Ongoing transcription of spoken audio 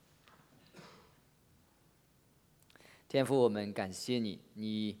天父，我们感谢你，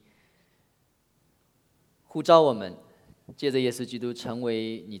你呼召我们，借着耶稣基督成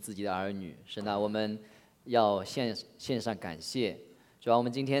为你自己的儿女。神啊，我们要献上感谢。主要我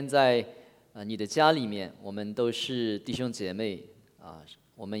们今天在你的家里面，我们都是弟兄姐妹啊，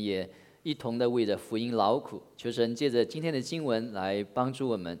我们也一同的为着福音劳苦。求神借着今天的经文来帮助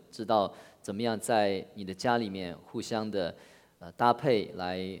我们，知道怎么样在你的家里面互相的搭配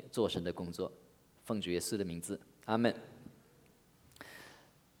来做神的工作。奉主耶稣的名字。阿们。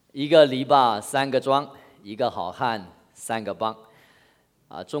一个篱笆三个桩，一个好汉三个帮。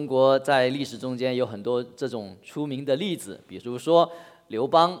中国在历史中间有很多这种出名的例子，比如说刘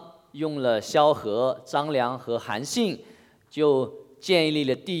邦用了萧何、张良和韩信，就建立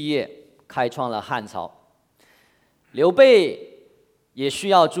了帝业，开创了汉朝。刘备也需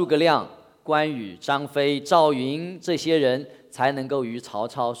要诸葛亮、关羽、张飞、赵云这些人，才能够与曹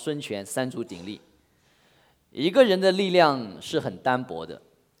操、孙权三足鼎立。一个人的力量是很单薄的，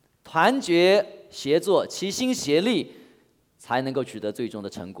团结协作、齐心协力，才能够取得最终的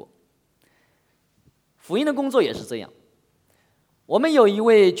成果。福音的工作也是这样，我们有一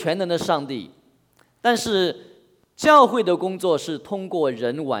位全能的上帝，但是教会的工作是通过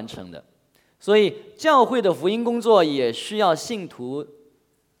人完成的，所以教会的福音工作也需要信徒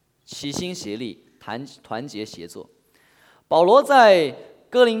齐心协力、团结协作。保罗在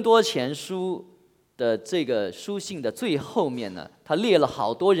哥林多前书的这个书信的最后面呢，他列了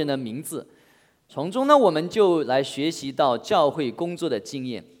好多人的名字，从中呢我们就来学习到教会工作的经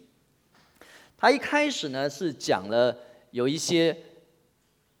验。他一开始呢是讲了有一些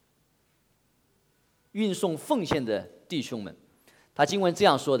运送奉献的弟兄们，他经文这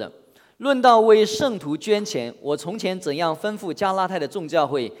样说的：论到为圣徒捐钱，我从前怎样吩咐加拉太的众教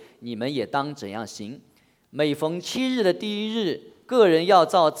会，你们也当怎样行。每逢7日的第1日，个人要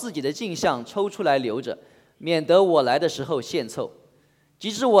照自己的镜像抽出来留着，免得我来的时候献凑。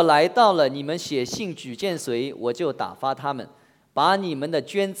即使我来到了，你们写信举荐随，我就打发他们，把你们的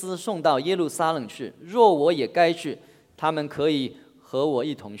捐资送到耶路撒冷去。若我也该去，他们可以和我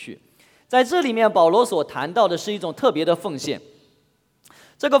一同去。在这里面，保罗所谈到的是一种特别的奉献。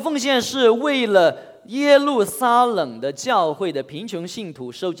这个奉献是为了耶路撒冷的教会的贫穷信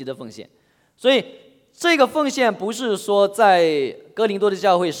徒收集的奉献，所以这个奉献不是说在哥林多的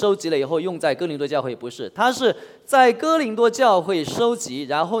教会收集了以后用在哥林多教会，不是，它是在哥林多教会收集，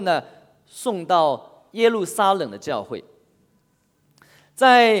然后呢送到耶路撒冷的教会。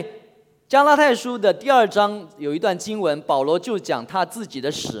在加拉太书的第2章有一段经文，保罗就讲他自己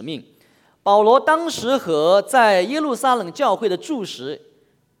的使命。保罗当时和在耶路撒冷教会的柱石，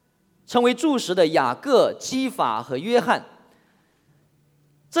称为柱石的雅各、基法和约翰，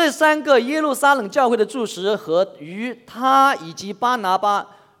这3个耶路撒冷教会的柱石和与他以及巴拿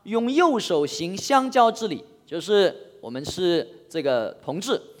巴用右手行相交之礼，就是我们是这个同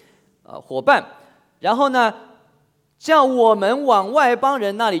志伙伴，然后呢叫我们往外邦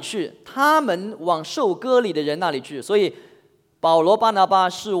人那里去，他们往受割礼的人那里去。所以保罗、巴拿巴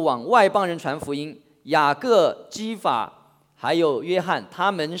是往外邦人传福音，雅各、基法还有约翰，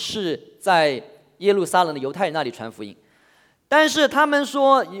他们是在耶路撒冷的犹太人那里传福音。但是他们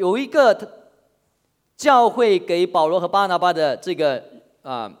说有一个教会给保罗和巴拿巴的这个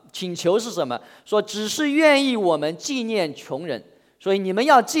请求是什么？说只是愿意我们纪念穷人，所以你们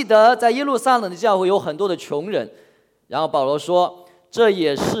要记得在耶路撒冷的教会有很多的穷人。然后保罗说这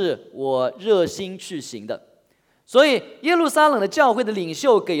也是我热心去行的。所以耶路撒冷的教会的领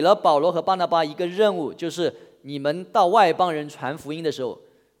袖给了保罗和巴拿巴一个任务，就是你们到外邦人传福音的时候，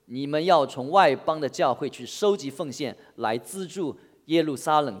你们要从外邦的教会去收集奉献，来资助耶路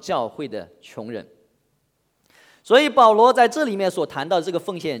撒冷教会的穷人。所以保罗在这里面所谈到的这个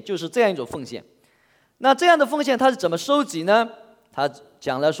奉献，就是这样一种奉献。那这样的奉献他是怎么收集呢？他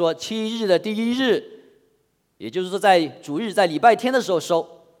讲了说7日的第1日，也就是说在主日，在礼拜天的时候收。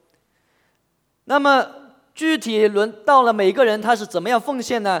那么具体轮到了每个人他是怎么样奉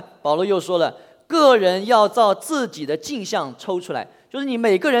献呢？保罗又说了，个人要照自己的镜像抽出来，就是你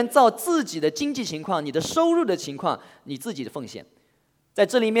每个人照自己的经济情况、你的收入的情况，你自己的奉献。在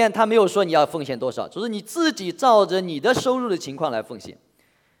这里面他没有说你要奉献多少，就是你自己照着你的收入的情况来奉献。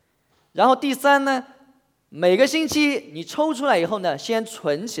然后第3呢，每个星期你抽出来以后呢，先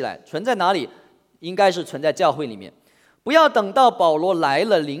存起来，存在哪里？应该是存在教会里面，不要等到保罗来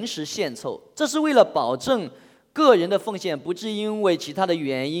了临时献凑，这是为了保证个人的奉献不至因为其他的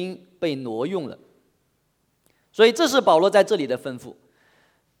原因被挪用了。所以这是保罗在这里的吩咐。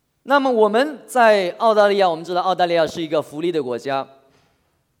那么我们在澳大利亚，我们知道澳大利亚是一个福利的国家，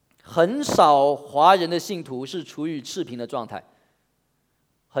很少华人的信徒是处于赤贫的状态，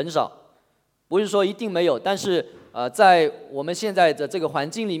很少，不是说一定没有，但是在我们现在的这个环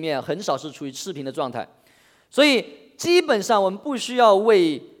境里面，很少是处于赤贫的状态，所以基本上我们不需要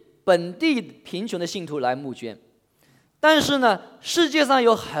为本地贫穷的信徒来募捐。但是呢，世界上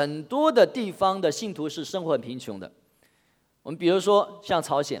有很多的地方的信徒是生活很贫穷的。我们比如说像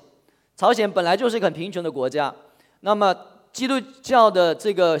朝鲜，朝鲜本来就是一个很贫穷的国家，那么基督教的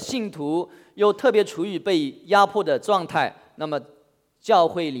这个信徒又特别处于被压迫的状态，那么教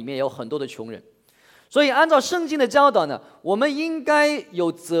会里面有很多的穷人，所以按照圣经的教导呢，我们应该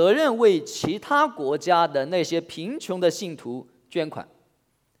有责任为其他国家的那些贫穷的信徒捐款，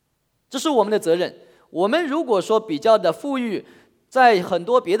这是我们的责任。我们如果说比较的富裕，在很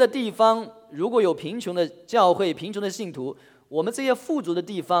多别的地方如果有贫穷的教会、贫穷的信徒，我们这些富足的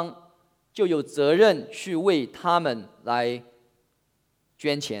地方就有责任去为他们来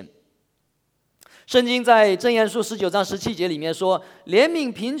捐钱。圣经在箴言书19章17节里面说，怜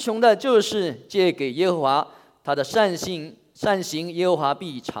悯贫穷的就是借给耶和华，他的善行耶和华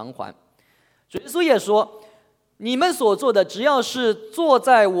必偿还。主耶稣也说，你们所做的只要是做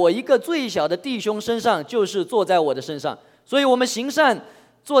在我一个最小的弟兄身上，就是做在我的身上。所以我们行善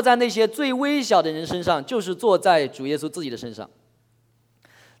做在那些最微小的人身上，就是做在主耶稣自己的身上。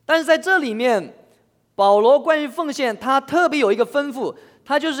但是在这里面，保罗关于奉献，他特别有一个吩咐，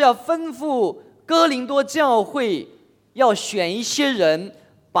他就是要吩咐哥林多教会要选一些人，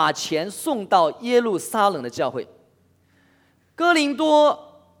把钱送到耶路撒冷的教会。哥林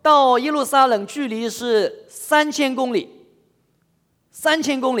多到耶路撒冷距离是3000公里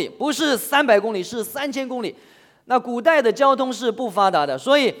，3000公里，不是300公里，是3000公里。那古代的交通是不发达的，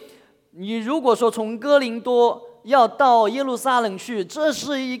所以你如果说从哥林多要到耶路撒冷去，这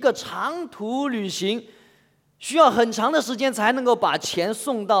是一个长途旅行，需要很长的时间才能够把钱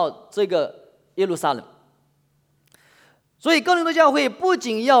送到这个耶路撒冷。所以哥林多教会不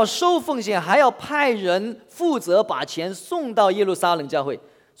仅要收奉献，还要派人负责把钱送到耶路撒冷教会，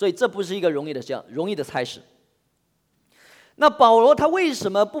所以这不是一个容易的差事。那保罗他为什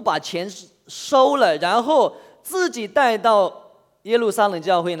么不把钱收了，然后自己带到耶路撒冷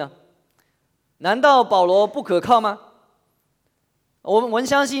教会呢？难道保罗不可靠吗？我们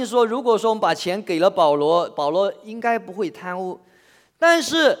相信说，如果说我们把钱给了保罗，保罗应该不会贪污。但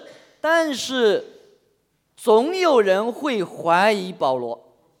是总有人会怀疑保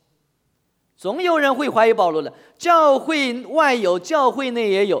罗，总有人会怀疑保罗的。教会外有，教会内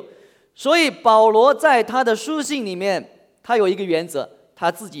也有。所以保罗在他的书信里面，他有一个原则，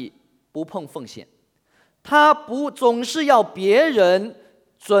他自己不碰奉献，他总是要别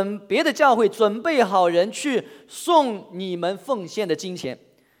的教会准备好人去送你们奉献的金钱，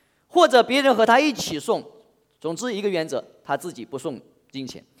或者别人和他一起送。总之一个原则，他自己不送金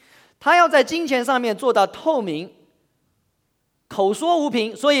钱。他要在金钱上面做到透明，口说无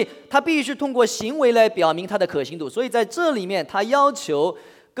凭，所以他必须通过行为来表明他的可信度。所以在这里面，他要求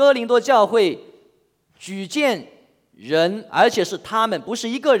哥林多教会举荐人，而且是他们，不是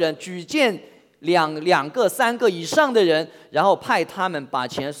一个人，举荐两个、3个以上的人，然后派他们把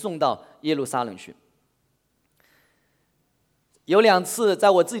钱送到耶路撒冷去。有2次，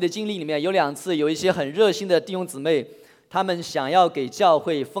在我自己的经历里面，有2次有一些很热心的弟兄姊妹，他们想要给教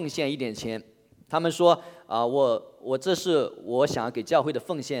会奉献一点钱，他们说我这是我想要给教会的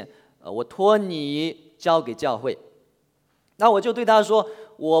奉献，我托你交给教会。那我就对他说，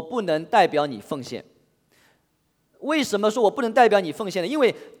我不能代表你奉献。为什么说我不能代表你奉献呢？因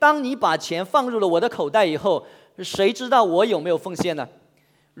为当你把钱放入了我的口袋以后，谁知道我有没有奉献呢？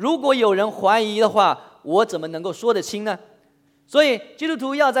如果有人怀疑的话，我怎么能够说得清呢？所以基督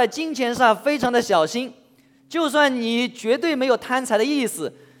徒要在金钱上非常的小心，就算你绝对没有贪财的意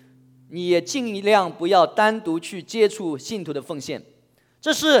思，你也尽量不要单独去接触信徒的奉献，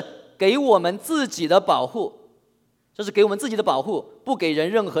这是给我们自己的保护，不给人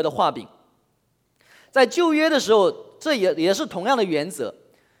任何的画饼。在旧约的时候，这也是同样的原则。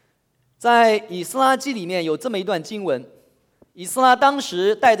在以斯拉记里面有这么一段经文，以斯拉当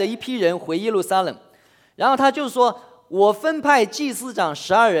时带着一批人回耶路撒冷，然后他就说，我分派祭司长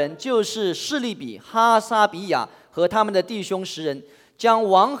12人，就是示利比、哈沙比亚和他们的弟兄10人，将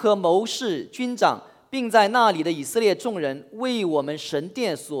王和谋士、军长，并在那里的以色列众人为我们神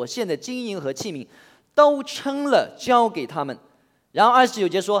殿所献的金银和器皿，都称了交给他们。然后29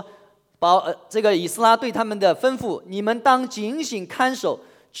节说，这个以斯拉对他们的吩咐，你们当警醒看守，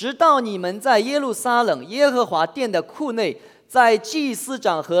直到你们在耶路撒冷耶和华殿的库内，在祭司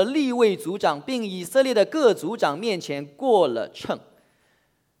长和利未族长并以色列的各族长面前过了秤。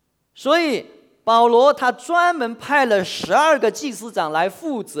所以保罗他专门派了12个祭司长来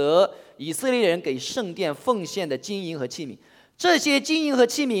负责以色列人给圣殿奉献的金银和器皿。这些金银和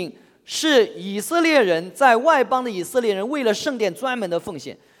器皿是以色列人在外邦的以色列人为了圣殿专门的奉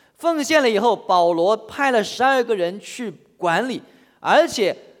献，奉献了以后，保罗派了12个人去管理，而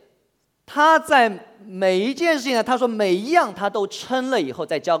且他在每一件事情呢，他说每一样他都称了以后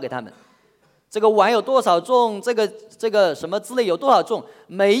再交给他们。这个碗有多少重，这个什么之类有多少重，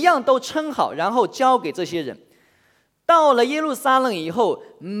每一样都称好，然后交给这些人。到了耶路撒冷以后，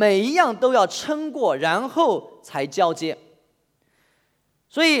每一样都要称过，然后才交接。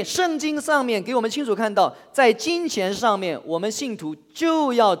所以圣经上面给我们清楚看到，在金钱上面，我们信徒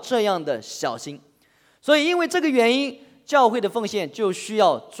就要这样的小心。所以因为这个原因，教会的奉献就需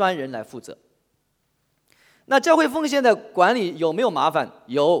要专人来负责。那教会奉献的管理有没有麻烦？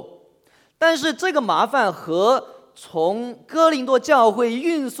有。但是这个麻烦和从哥林多教会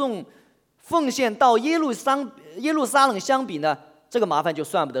运送奉献到耶路撒冷相比呢，这个麻烦就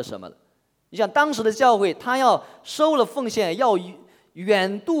算不得什么了。你想当时的教会，他要收了奉献，要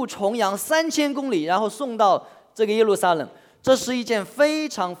远渡重洋3000公里，然后送到这个耶路撒冷，这是一件非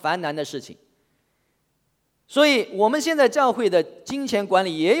常繁难的事情。所以我们现在教会的金钱管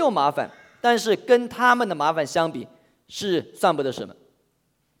理也有麻烦，但是跟他们的麻烦相比，是算不得什么。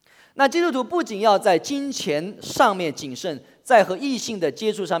那基督徒不仅要在金钱上面谨慎，在和异性的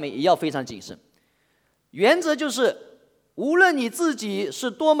接触上面也要非常谨慎。原则就是，无论你自己是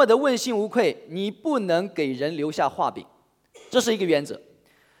多么的问心无愧，你不能给人留下画饼，这是一个原则。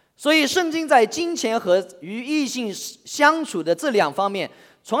所以圣经在金钱和与异性相处的这2方面，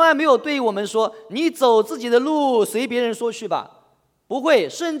从来没有对我们说你走自己的路，随别人说去吧。不会，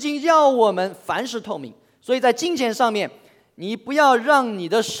圣经要我们凡事透明。所以在金钱上面，你不要让你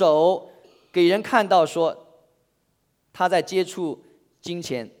的手给人看到说他在接触金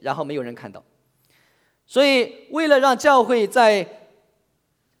钱，然后没有人看到。所以为了让教会在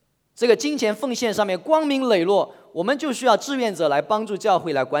这个金钱奉献上面光明磊落，我们就需要志愿者来帮助教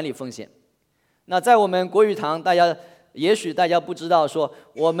会来管理奉献。那在我们国语堂，也许大家不知道说，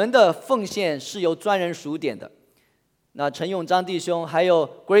我们的奉献是由专人数点的。那陈永章弟兄还有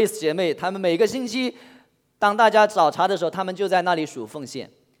Grace 姐妹，他们每个星期当大家找茬的时候，他们就在那里数奉献。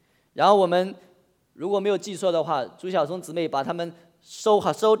然后我们如果没有记错的话，朱晓松姊妹把他们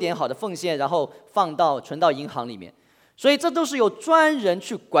收点好的奉献，然后存到银行里面。所以这都是由专人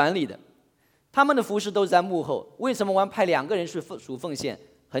去管理的，他们的服事都是在幕后。为什么我们派2个人去数奉献？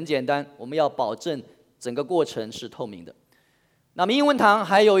很简单，我们要保证整个过程是透明的。那么英文堂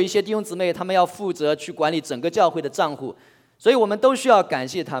还有一些弟兄姊妹，他们要负责去管理整个教会的账户，所以我们都需要感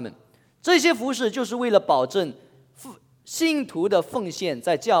谢他们。这些服事就是为了保证信徒的奉献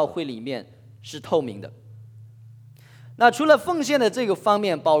在教会里面是透明的。那除了奉献的这个方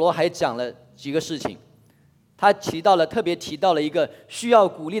面，保罗还讲了几个事情。他特别提到了一个需要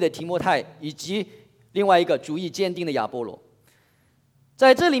鼓励的提摩太，以及另外一个主意坚定的亚波罗。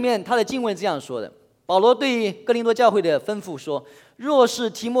在这里面，他的经文这样说的：保罗对哥林多教会的吩咐说，若是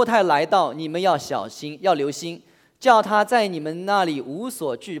提摩太来到，你们要小心，要留心，叫他在你们那里无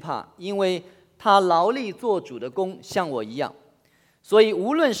所惧怕，因为他劳力做主的工，像我一样。所以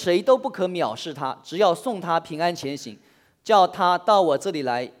无论谁都不可藐视他，只要送他平安前行，叫他到我这里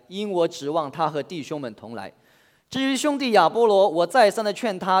来，因我指望他和弟兄们同来。至于兄弟亚波罗，我再三的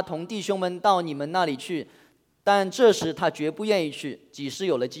劝他同弟兄们到你们那里去，但这时他绝不愿意去，几时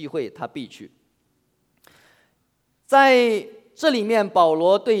有了机会，他必去。在这里面，保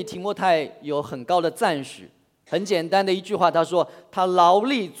罗对提摩太有很高的赞许。很简单的一句话，他说他劳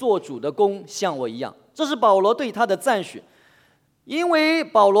力做主的工，像我一样。这是保罗对他的赞许。因为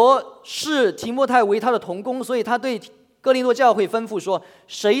保罗视提摩太为他的同工，所以他对哥林多教会吩咐说，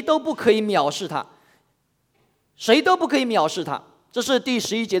谁都不可以藐视他，谁都不可以藐视他。这是第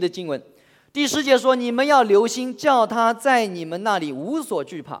11节的经文。第10节说，你们要留心，叫他在你们那里无所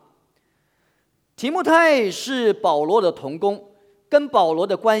惧怕。提摩太是保罗的同工，跟保罗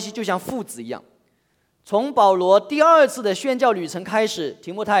的关系就像父子一样。从保罗第2次的宣教旅程开始，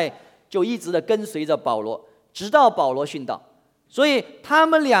提摩太就一直的跟随着保罗，直到保罗殉道。所以他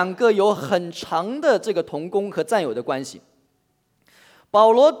们2个有很长的这个同工和战友的关系。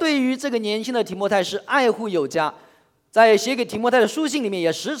保罗对于这个年轻的提摩太是爱护有加，在写给提摩太的书信里面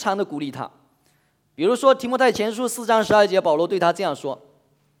也时常的鼓励他。比如说提摩太前书4章12节，保罗对他这样说：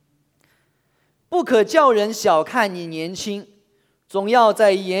不可叫人小看你年轻，总要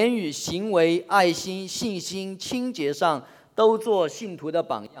在言语、行为、爱心、信心、清洁上都做信徒的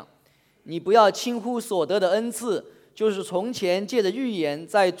榜样。你不要轻忽所得的恩赐，就是从前借着预言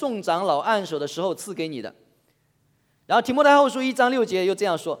在众长老按手的时候赐给你的。然后提摩太后书1章6节又这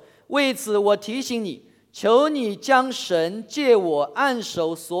样说：为此我提醒你，求你将神借我按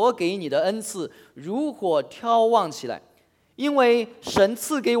手所给你的恩赐如火挑旺起来，因为神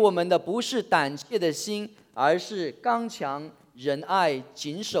赐给我们的不是胆怯的心，而是刚强、仁爱、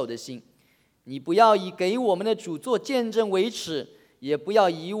谨守的心。你不要以给我们的主做见证为耻，也不要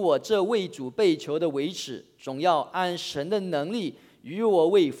以我这为主被囚的为耻，总要按神的能力与我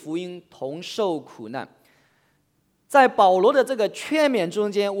为福音同受苦难。在保罗的这个劝勉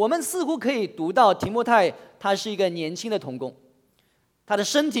中间，我们似乎可以读到提摩太他是一个年轻的同工，他的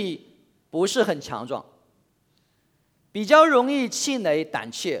身体不是很强壮，比较容易气馁胆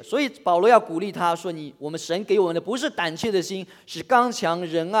怯，所以保罗要鼓励他说：我们神给我们的不是胆怯的心，是刚强、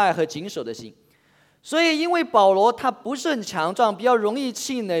仁爱和谨守的心。所以因为保罗他不是很强壮，比较容易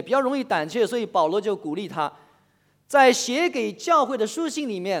气馁，比较容易胆怯，所以保罗就鼓励他。在写给教会的书信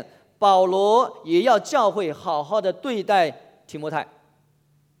里面，保罗也要教会好好的对待提摩太。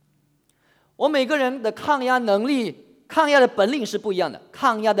我每个人的抗压能力、抗压的本领是不一样的，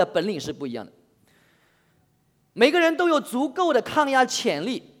每个人都有足够的抗压潜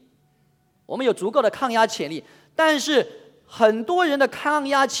力，我们有足够的抗压潜力，但是很多人的抗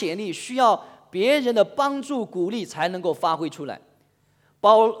压潜力需要别人的帮助鼓励才能够发挥出来。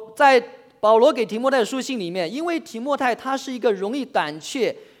在保罗给提摩太的书信里面，因为提摩太他是一个容易胆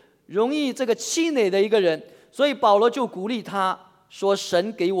怯、容易气馁的一个人，所以保罗就鼓励他说：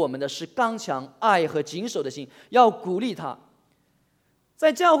神给我们的是刚强、爱和谨守的心，要鼓励他。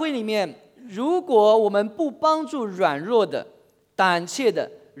在教会里面，如果我们不帮助软弱的、胆怯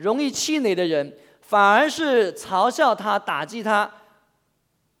的、容易气馁的人，反而是嘲笑他、打击他，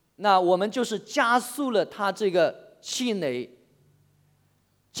那我们就是加速了他这个气馁，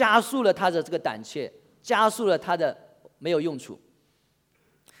加速了他的这个胆怯，加速了他的没有用处。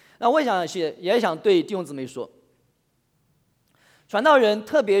那我也想对弟兄姊妹说，传道人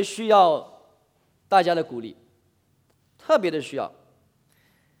特别需要大家的鼓励，特别的需要。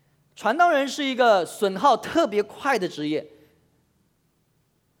传道人是一个损耗特别快的职业。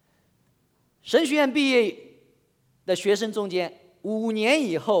神学院毕业的学生中间，5年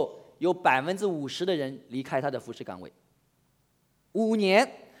以后有50%的人离开他的服事岗位。5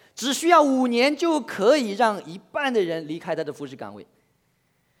年，只需要5年就可以让一半的人离开他的服事岗位。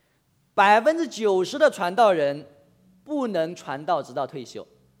90%的传道人不能传道直到退休。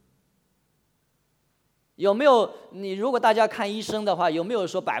有没有？如果大家看医生的话，有没有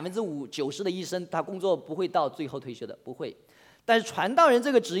说90%的医生他工作不会到最后退休的？不会。但是传道人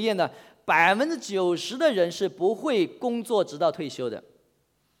这个职业呢，90%的人是不会工作直到退休的。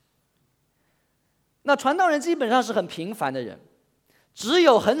那传道人基本上是很平凡的人，只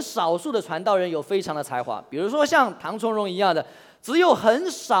有很少数的传道人有非常的才华，比如说像唐从容一样的，只有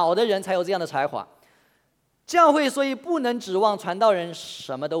很少的人才有这样的才华。教会所以不能指望传道人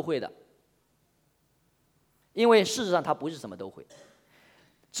什么都会的，因为事实上他不是什么都会。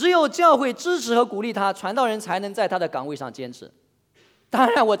只有教会支持和鼓励他，传道人才能在他的岗位上坚持。当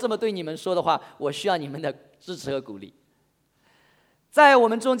然我这么对你们说的话，我需要你们的支持和鼓励。在我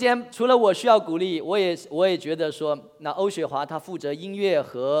们中间，除了我需要鼓励，我也觉得说，那欧雪华他负责音乐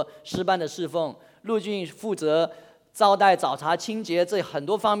和诗班的侍奉，陆俊负责招待、早茶、清洁这很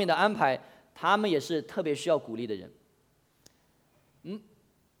多方面的安排，他们也是特别需要鼓励的人。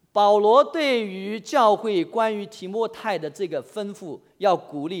保罗对于教会关于提摩太的这个吩咐，要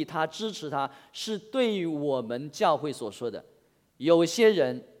鼓励他、支持他，是对于我们教会所说的。有些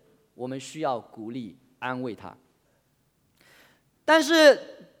人我们需要鼓励、安慰他。但是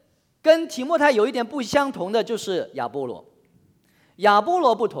跟提摩太有一点不相同的就是亚波罗。亚波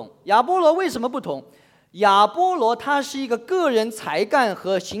罗不同，亚波罗为什么不同？亚波罗他是一个个人才干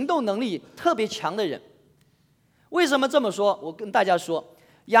和行动能力特别强的人。为什么这么说？我跟大家说，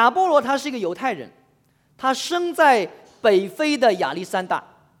亚波罗他是一个犹太人，他生在北非的亚历山大，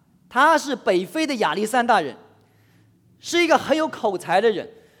他是北非的亚历山大人，是一个很有口才的人，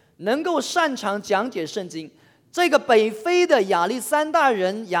能够擅长讲解圣经。这个北非的亚历山大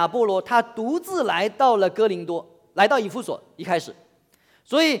人亚波罗，他独自来到了哥林多，来到以弗所一开始，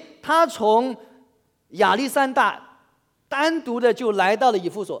所以他从亚历山大单独的就来到了以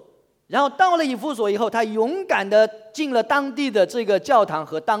弗所，然后到了以弗所以后，他勇敢的进了当地的这个教堂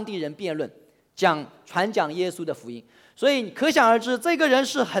和当地人辩论，传讲耶稣的福音。所以可想而知，这个人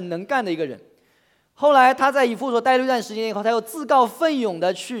是很能干的一个人。后来他在以弗所待了一段时间以后，他又自告奋勇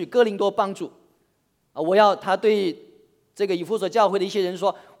的去哥林多帮助。他对这个以弗所教会的一些人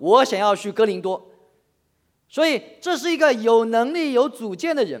说，我想要去哥林多。所以这是一个有能力有主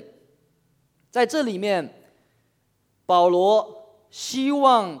见的人。在这里面，保罗希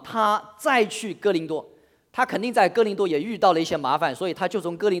望他再去哥林多，他肯定在哥林多也遇到了一些麻烦，所以他就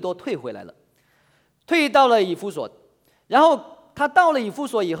从哥林多退回来了，退到了以弗所。然后他到了以弗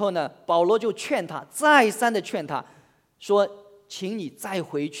所以后呢，保罗就劝他，再三的劝他说请你再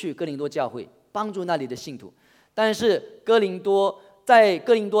回去哥林多教会，帮助那里的信徒。但是在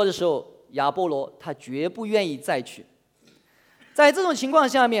哥林多的时候，亚波罗他绝不愿意再去。在这种情况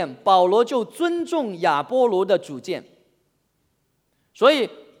下面，保罗就尊重亚波罗的主见，所以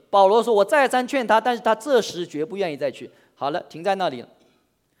保罗说：“我再三劝他，但是他这时绝不愿意再去。”好了，停在那里了。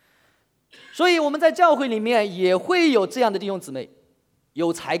所以我们在教会里面也会有这样的弟兄姊妹，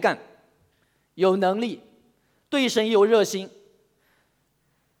有才干，有能力，对神也有热心。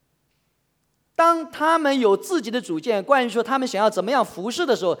当他们有自己的主见，关于说他们想要怎么样服侍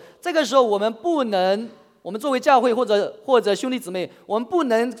的时候，这个时候我们作为教会或者兄弟姊妹，我们不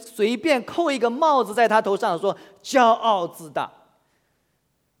能随便扣一个帽子在他头上，说骄傲自大。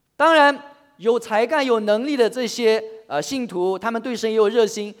当然，有才干、有能力的这些信徒，他们对神也有热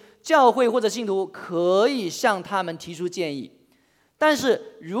心，教会或者信徒可以向他们提出建议。但是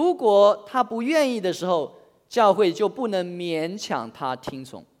如果他不愿意的时候，教会就不能勉强他听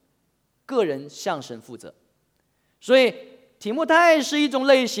从，个人向神负责。所以提摩太是一种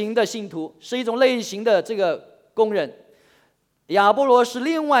类型的信徒，是一种类型的这个工人；亚波罗是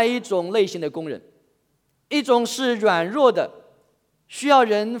另外一种类型的工人，一种是软弱的，需要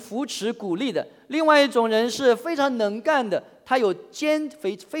人扶持鼓励的；另外一种人是非常能干的，他有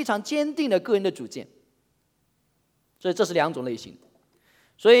非常坚定的个人的主见。所以这是两种类型。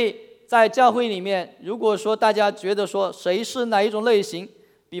所以在教会里面，如果说大家觉得说谁是哪一种类型，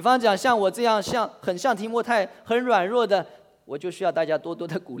比方讲像我这样很像提摩太很软弱的，我就需要大家多多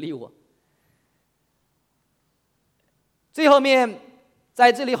的鼓励我。最后面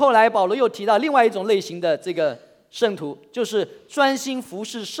在这里，后来保罗又提到另外一种类型的这个圣徒，就是专心服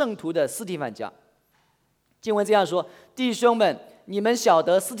事圣徒的司提反家。经文这样说：弟兄们，你们晓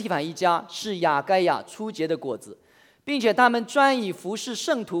得司提反一家是亚该亚初结的果子，并且他们专以服事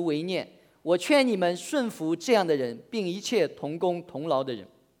圣徒为念。我劝你们顺服这样的人，并一切同工同劳的人。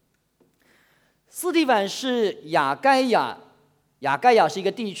司提反是亚该亚是一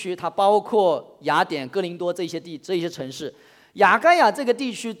个地区，它包括雅典、哥林多这些城市。亚该亚这个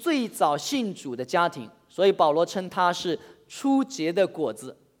地区最早信主的家庭，所以保罗称它是初结的果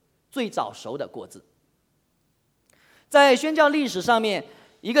子，最早熟的果子。在宣教历史上面，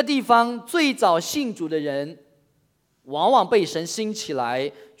一个地方最早信主的人，往往被神兴起来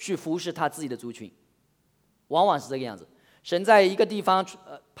去服侍他自己的族群，往往是这个样子。神在一个地方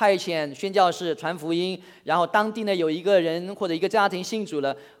派遣宣教士传福音，然后当地呢有一个人或者一个家庭信主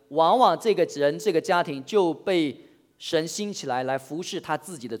了，往往这个人这个家庭就被神兴起来服侍他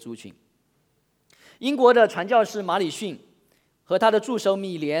自己的族群。英国的传教士马里逊和他的助手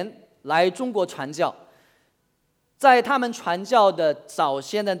米连来中国传教，在他们传教的早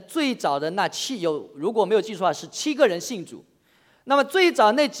先的最早的如果没有记错的话是7个人信主。那么最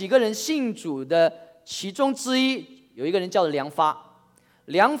早那几个人信主的其中之一，有一个人叫做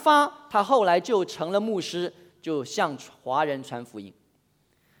梁发，他后来就成了牧师，就向华人传福音。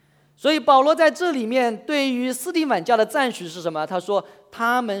所以保罗在这里面对于司提反家的赞许是什么？他说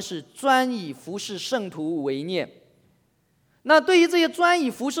他们是专以服事圣徒为念。那对于这些专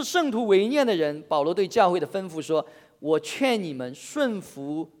以服事圣徒为念的人，保罗对教会的吩咐说：我劝你们顺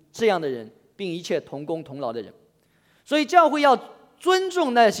服这样的人，并一切同工同劳的人。所以教会要尊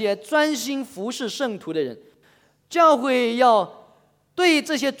重那些专心服事圣徒的人，教会要对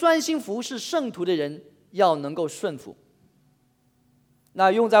这些专心服事圣徒的人要能够顺服。那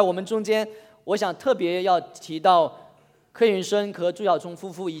用在我们中间，我想特别要提到柯允生和朱晓聪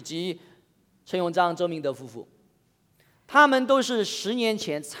夫妇以及陈永章、周明德夫妇，他们都是10年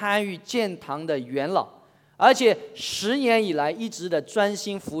前参与建堂的元老，而且10年以来一直的专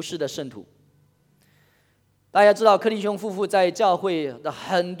心服事的圣徒。大家知道柯弟兄夫妇在教会的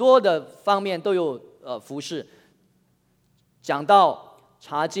很多的方面都有服事，讲道、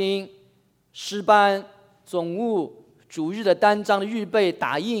查经、诗班、总务、主日的单章的预备、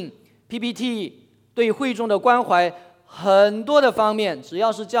打印、PPT， 对会众的关怀，很多的方面，只要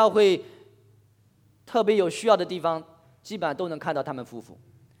是教会特别有需要的地方，基本上都能看到他们夫妇。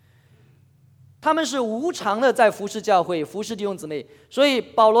他们是无偿的在服侍教会、服侍弟兄姊妹，所以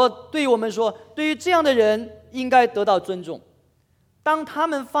保罗对我们说，对于这样的人应该得到尊重。当他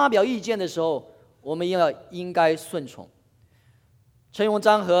们发表意见的时候，我们应该顺从。陈永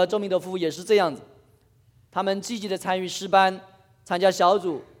章和周明德夫妇也是这样子，他们积极的参与诗班、参加小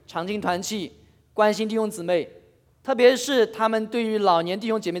组、常青团契，关心弟兄姊妹，特别是他们对于老年弟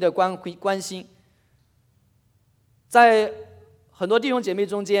兄姐妹的关心。在很多弟兄姐妹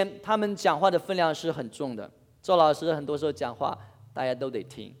中间，他们讲话的分量是很重的。周老师很多时候讲话，大家都得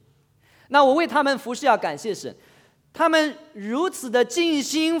听。那我为他们服侍要感谢神，他们如此的尽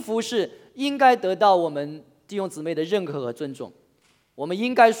心服侍，应该得到我们弟兄姊妹的认可和尊重。我们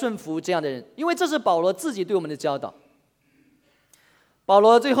应该顺服这样的人，因为这是保罗自己对我们的教导。保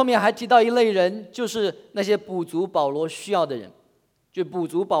罗最后面还提到一类人，就是那些补足保罗需要的人，就补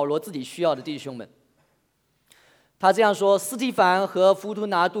足保罗自己需要的弟兄们。他这样说：司提反和弗图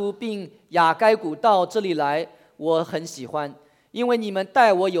拿都并雅该古到这里来，我很喜欢，因为你们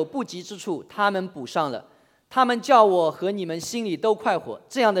待我有不及之处，他们补上了，他们叫我和你们心里都快活，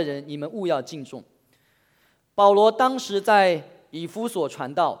这样的人你们务要敬重。保罗当时在以弗所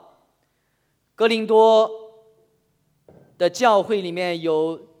传道，哥林多的教会里面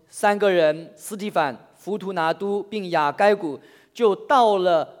有3个人，司提反、弗图拿都并雅该古，就到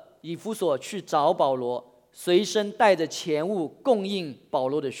了以弗所去找保罗，随身带着钱物供应保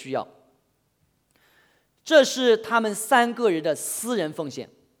罗的需要。这是他们3个人的私人奉献。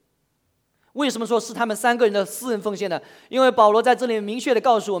为什么说是他们3个人的私人奉献呢？因为保罗在这里明确地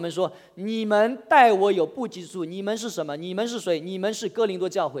告诉我们说，你们待我有不及之处。你们是什么？你们是谁？你们是哥林多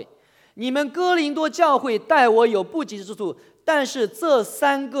教会。你们哥林多教会待我有不及之处，但是这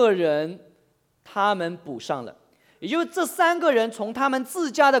3个人他们补上了，也就是这3个人从他们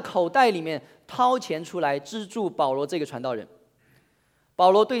自家的口袋里面掏钱出来资助保罗这个传道人。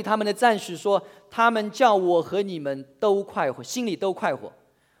保罗对他们的赞许说，他们叫我和你们都快活，心里都快活。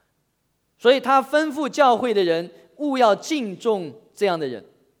所以他吩咐教会的人务要敬重这样的人。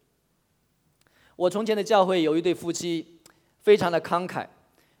我从前的教会有一对夫妻，非常的慷慨。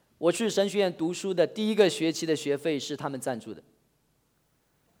我去神学院读书的第1个学期的学费是他们赞助的。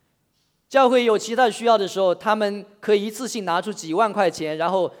教会有其他需要的时候，他们可以一次性拿出几万块钱，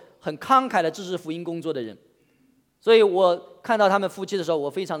然后很慷慨的支持福音工作的人。所以我看到他们夫妻的时候，我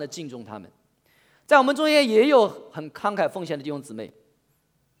非常的敬重他们。在我们中间也有很慷慨奉献的弟兄姊妹。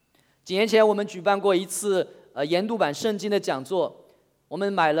几年前我们举办过一次研读版圣经的讲座，我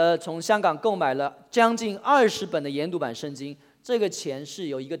们从香港购买了将近20本的研读版圣经，这个钱是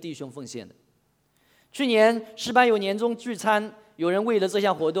有一个弟兄奉献的。去年诗班有年终聚餐，有人为了这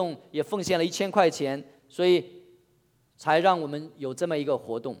项活动也奉献了1000块钱，所以才让我们有这么一个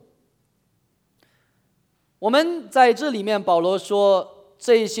活动。我们在这里面，保罗说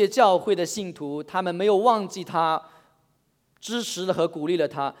这些教会的信徒，他们没有忘记他，支持了和鼓励了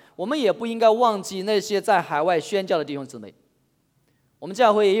他。我们也不应该忘记那些在海外宣教的弟兄姊妹。我们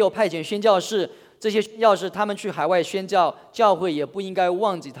教会也有派遣宣教士，这些宣教士他们去海外宣教，教会也不应该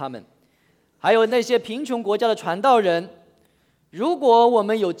忘记他们。还有那些贫穷国家的传道人，如果我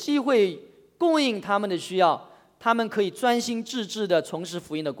们有机会供应他们的需要，他们可以专心致志地从事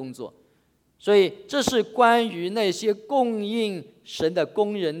福音的工作。所以这是关于那些供应神的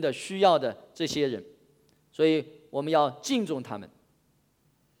工人的需要的这些人，所以我们要敬重他们。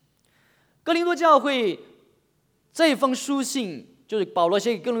哥林多教会这封书信，就是保罗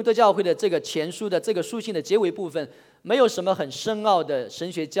写给哥林多教会的这个前书的这个书信的结尾部分，没有什么很深奥的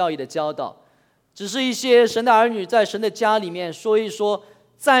神学教义的教导，只是一些神的儿女在神的家里面说一说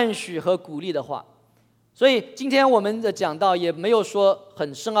赞许和鼓励的话。所以今天我们的讲道也没有说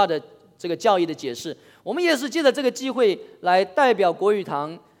很深奥的这个教义的解释，我们也是借着这个机会来代表国语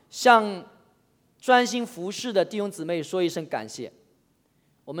堂向专心服事的弟兄姊妹说一声感谢。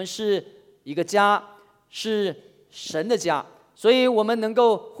我们是一个家，是神的家，所以我们能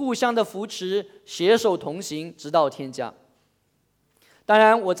够互相的扶持，携手同行，直到天家。当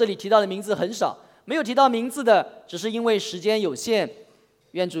然我这里提到的名字很少，没有提到名字的只是因为时间有限，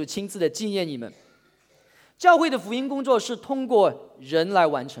愿主亲自的纪念你们。教会的福音工作是通过人来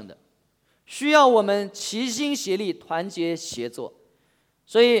完成的，需要我们齐心协力，团结协作。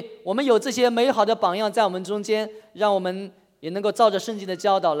所以我们有这些美好的榜样在我们中间，让我们也能够照着圣经的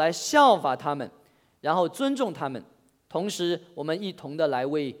教导来效法他们，然后尊重他们，同时我们一同的来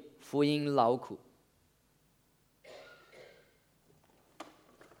为福音劳苦。